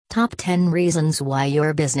Top 10 Reasons Why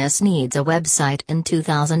Your Business Needs a Website in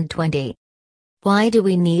 2020. Why do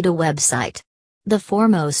we need a website? The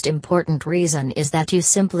foremost important reason is that you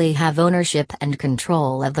simply have ownership and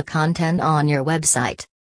control of the content on your website.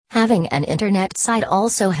 Having an internet site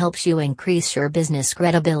also helps you increase your business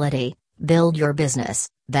credibility, build your business,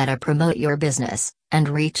 better promote your business, and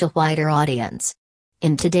reach a wider audience.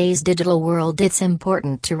 In today's digital world, it's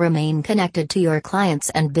important to remain connected to your clients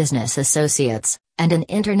and business associates, and an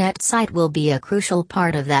internet site will be a crucial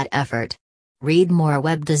part of that effort. Read more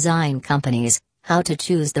Web Design Companies, How to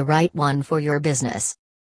Choose the Right One for Your Business.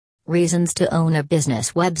 Reasons to own a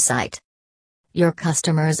business website. Your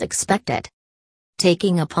customers expect it.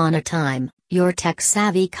 Taking upon a time, your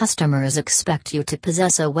tech-savvy customers expect you to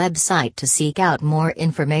possess a website to seek out more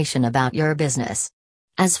information about your business.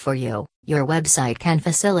 As for you, your website can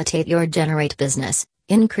facilitate your generate business,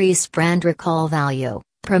 increase brand recall value,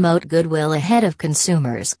 promote goodwill ahead of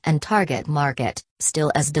consumers and target market,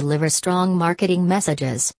 still as deliver strong marketing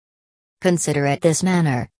messages. Consider it this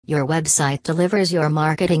manner: your website delivers your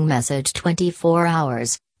marketing message 24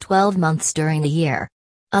 hours, 12 months during the year.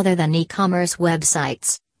 Other than e-commerce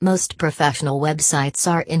websites, most professional websites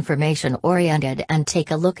are information-oriented and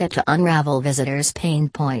take a look at to unravel visitors' pain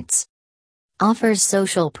points. Offers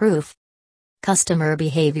social proof. Customer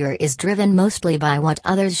behavior is driven mostly by what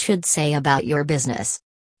others should say about your business.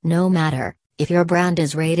 No matter if your brand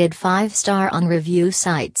is rated 5-star on review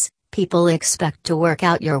sites, people expect to work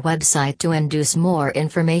out your website to induce more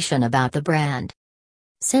information about the brand.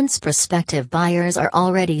 Since prospective buyers are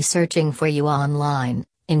already searching for you online,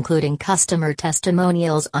 including customer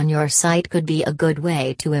testimonials on your site could be a good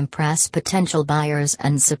way to impress potential buyers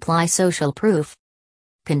and supply social proof.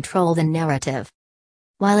 Control the narrative.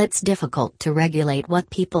 While it's difficult to regulate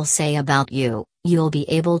what people say about you, you'll be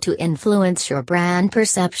able to influence your brand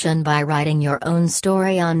perception by writing your own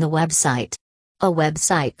story on the website. A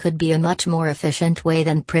website could be a much more efficient way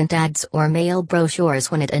than print ads or mail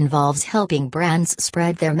brochures when it involves helping brands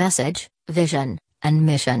spread their message, vision, and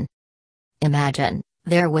mission. Imagine,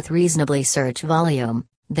 there with reasonably search volume,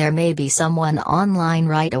 there may be someone online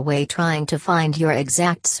right away trying to find your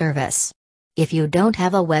exact service. If you don't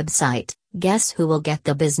have a website, guess who will get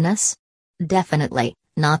the business? Definitely,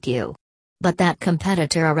 not you. But that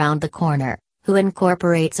competitor around the corner, who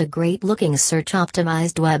incorporates a great-looking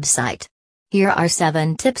search-optimized website. Here are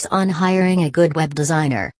 7 tips on hiring a good web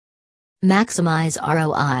designer. Maximize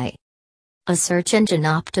ROI. A search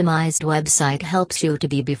engine-optimized website helps you to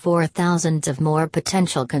be before thousands of more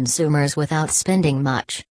potential consumers without spending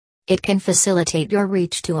much. It can facilitate your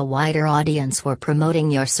reach to a wider audience for promoting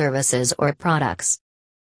your services or products.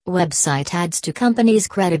 Website adds to company's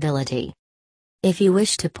credibility. If you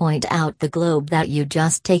wish to point out the globe that you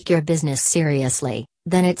just take your business seriously,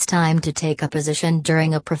 then it's time to take a position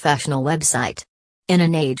during a professional website. In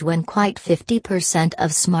an age when quite 50%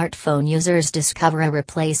 of smartphone users discover a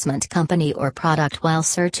replacement company or product while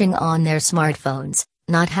searching on their smartphones,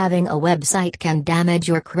 not having a website can damage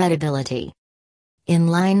your credibility. In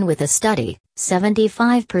line with a study,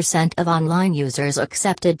 75% of online users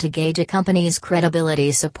accepted to gauge a company's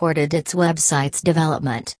credibility supported its website's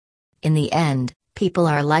development. In the end, people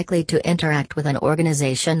are likely to interact with an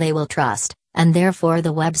organization they will trust, and therefore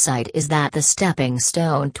the website is the stepping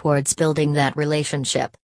stone towards building that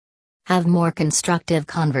relationship. Have more constructive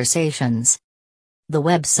conversations. The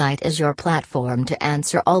website is your platform to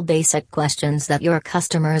answer all basic questions that your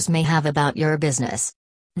customers may have about your business.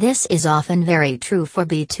 This is often very true for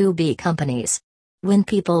B2B companies. When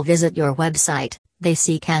people visit your website, they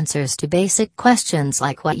seek answers to basic questions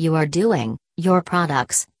like what you are doing, your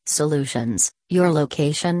products, solutions, your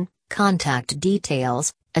location, contact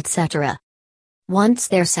details, etc. Once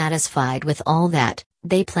they're satisfied with all that,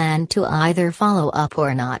 they plan to either follow up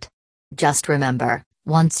or not. Just remember,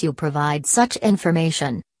 once you provide such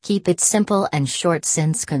information, keep it simple and short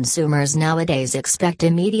since consumers nowadays expect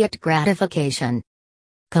immediate gratification.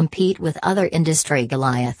 Compete with other industry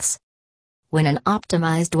Goliaths. When an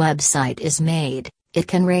optimized website is made, it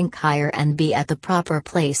can rank higher and be at the proper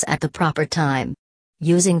place at the proper time.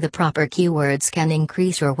 Using the proper keywords can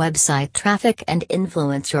increase your website traffic and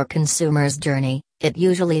influence your consumer's journey. It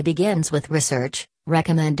usually begins with research,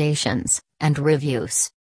 recommendations, and reviews.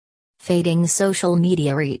 Fading social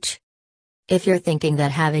media reach. If you're thinking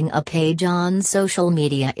that having a page on social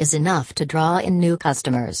media is enough to draw in new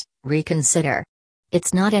customers, reconsider.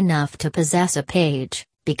 It's not enough to possess a page,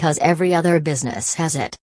 because every other business has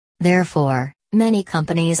it. Therefore, many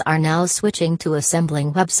companies are now switching to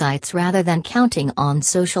assembling websites rather than counting on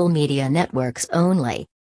social media networks only.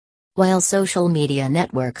 While social media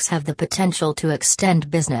networks have the potential to extend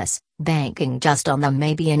business, Banking just on them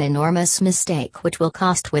may be an enormous mistake which will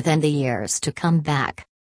cost within the years to come back.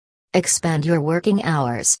 Expand your working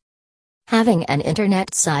hours. Having an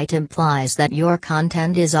internet site implies that your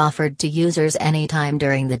content is offered to users anytime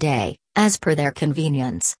during the day, as per their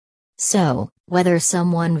convenience. So, whether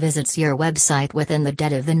someone visits your website within the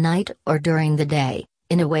dead of the night or during the day,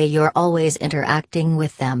 in a way you're always interacting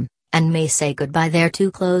with them, and may say goodbye there to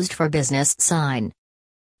closed for business sign.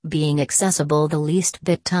 Being accessible the least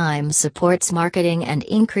bit time supports marketing and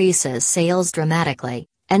increases sales dramatically,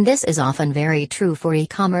 and this is often very true for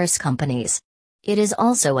e-commerce companies. It is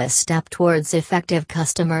also a step towards effective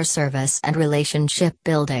customer service and relationship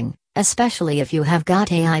building, especially if you have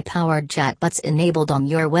got AI-powered chatbots enabled on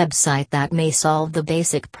your website that may solve the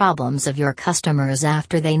basic problems of your customers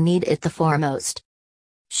after they need it the foremost.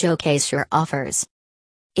 Showcase your offers.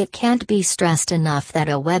 It can't be stressed enough that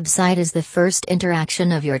a website is the first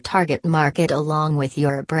interaction of your target market along with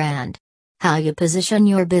your brand. How you position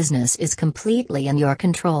your business is completely in your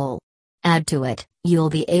control. Add to it, you'll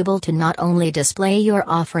be able to not only display your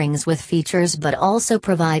offerings with features but also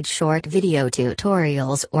provide short video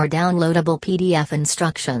tutorials or downloadable PDF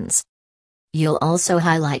instructions. You'll also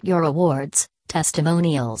highlight your awards,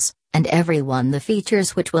 testimonials, and everyone the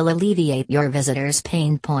features which will alleviate your visitors'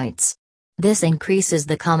 pain points. This increases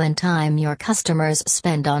the common time your customers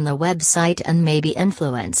spend on the website and maybe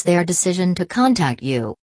influence their decision to contact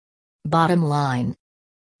you. Bottom line.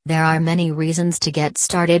 There are many reasons to get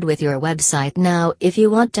started with your website now. If you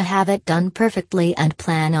want to have it done perfectly and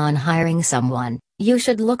plan on hiring someone, you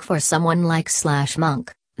should look for someone like Slashmonk.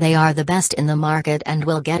 They are the best in the market and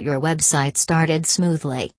will get your website started smoothly.